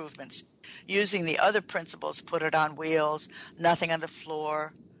small improvements using the other principles, put it on wheels, nothing on the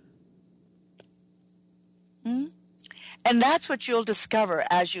floor. And that's what you'll discover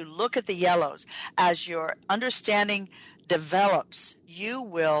as you look at the yellows. As your understanding develops, you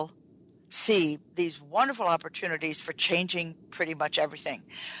will see these wonderful opportunities for changing pretty much everything.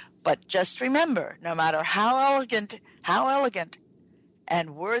 But just remember, no matter how elegant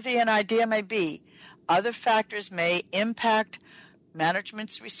and worthy an idea may be, other factors may impact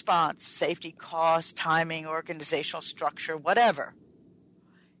management's response, safety, cost, timing, organizational structure, whatever.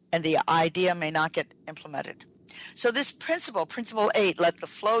 And the idea may not get implemented. So this principle 8, let the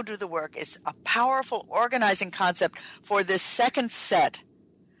flow do the work, is a powerful organizing concept for this second set,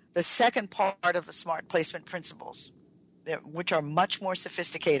 the second part of the smart placement principles, which are much more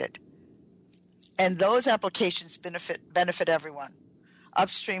sophisticated. And those applications benefit everyone,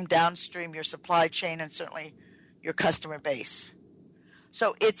 upstream, downstream, your supply chain, and certainly your customer base.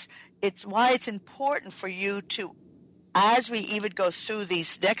 So it's why it's important for you to, as we even go through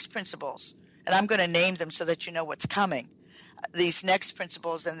these next principles, and I'm going to name them so that you know what's coming, these next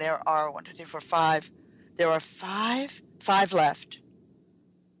principles, and there are 1, 2, 3, 4, 5. There are five left.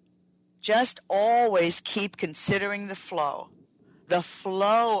 Just always keep considering the flow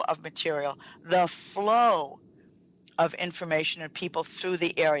of material, the flow of information and people through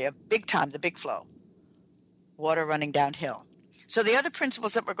the area, big time, the big flow, water running downhill. So the other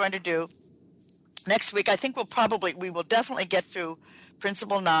principles that we're going to do next week, I think we will definitely get through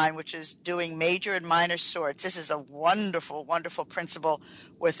Principle 9, which is doing major and minor sorts. This is a wonderful, wonderful principle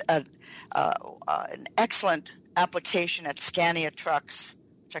with an excellent application at Scania Trucks,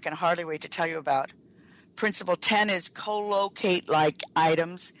 which I can hardly wait to tell you about. Principle 10 is co-locate like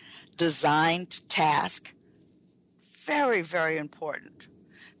items. designed task. Very, very important.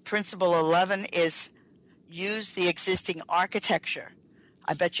 Principle 11 is use the existing architecture.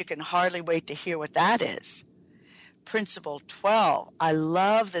 I bet you can hardly wait to hear what that is. Principle 12, I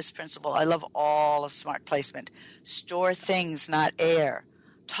love this principle. I love all of smart placement. Store things, not air.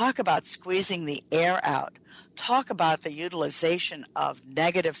 Talk about squeezing the air out. Talk about the utilization of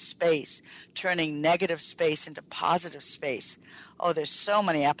negative space, turning negative space into positive space. Oh, there's so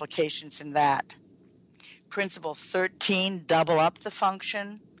many applications in that. Principle 13, double up the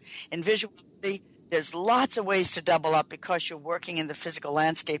function. In visuality, there's lots of ways to double up because you're working in the physical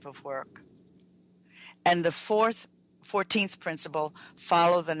landscape of work. And the 14th principle,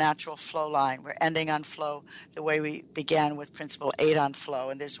 follow the natural flow line. We're ending on flow the way we began with principle 8 on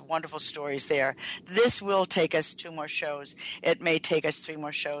flow, and there's wonderful stories there. This will take us 2 more shows. It may take us 3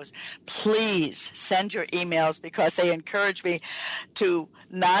 more shows. Please send your emails because they encourage me to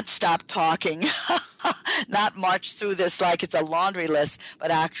not stop talking, not march through this like it's a laundry list, but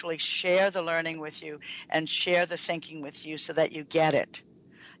actually share the learning with you and share the thinking with you so that you get it.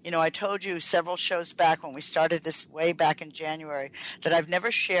 You know, I told you several shows back when we started this way back in January that I've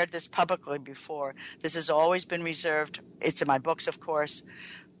never shared this publicly before. This has always been reserved. It's in my books, of course,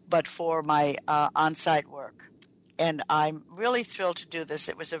 but for my on-site work. And I'm really thrilled to do this.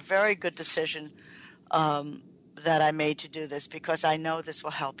 It was a very good decision that I made to do this because I know this will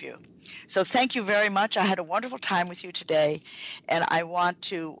help you. So thank you very much. I had a wonderful time with you today, and I want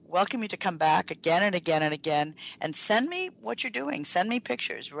to welcome you to come back again and again and again and send me what you're doing. Send me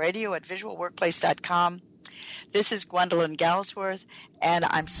pictures, radio@visualworkplace.com. This is Gwendolyn Galsworth, and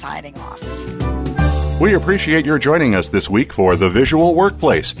I'm signing off. We appreciate your joining us this week for The Visual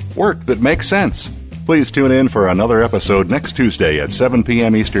Workplace, work that makes sense. Please tune in for another episode next Tuesday at 7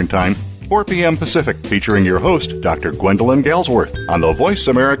 p.m. Eastern Time, 4 p.m. Pacific, featuring your host, Dr. Gwendolyn Galsworth, on the Voice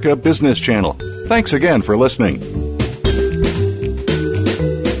America Business Channel. Thanks again for listening.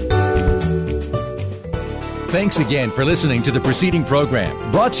 Thanks again for listening to the preceding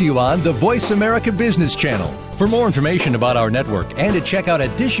program, brought to you on the Voice America Business Channel. For more information about our network and to check out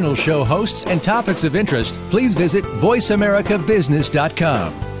additional show hosts and topics of interest, please visit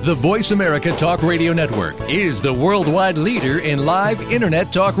voiceamericabusiness.com. The Voice America Talk Radio Network is the worldwide leader in live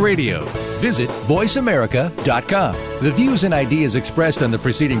Internet talk radio. Visit voiceamerica.com. The views and ideas expressed on the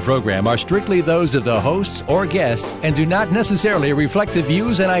preceding program are strictly those of the hosts or guests and do not necessarily reflect the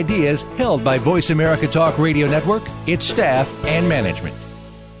views and ideas held by Voice America Talk Radio Network, its staff, and management.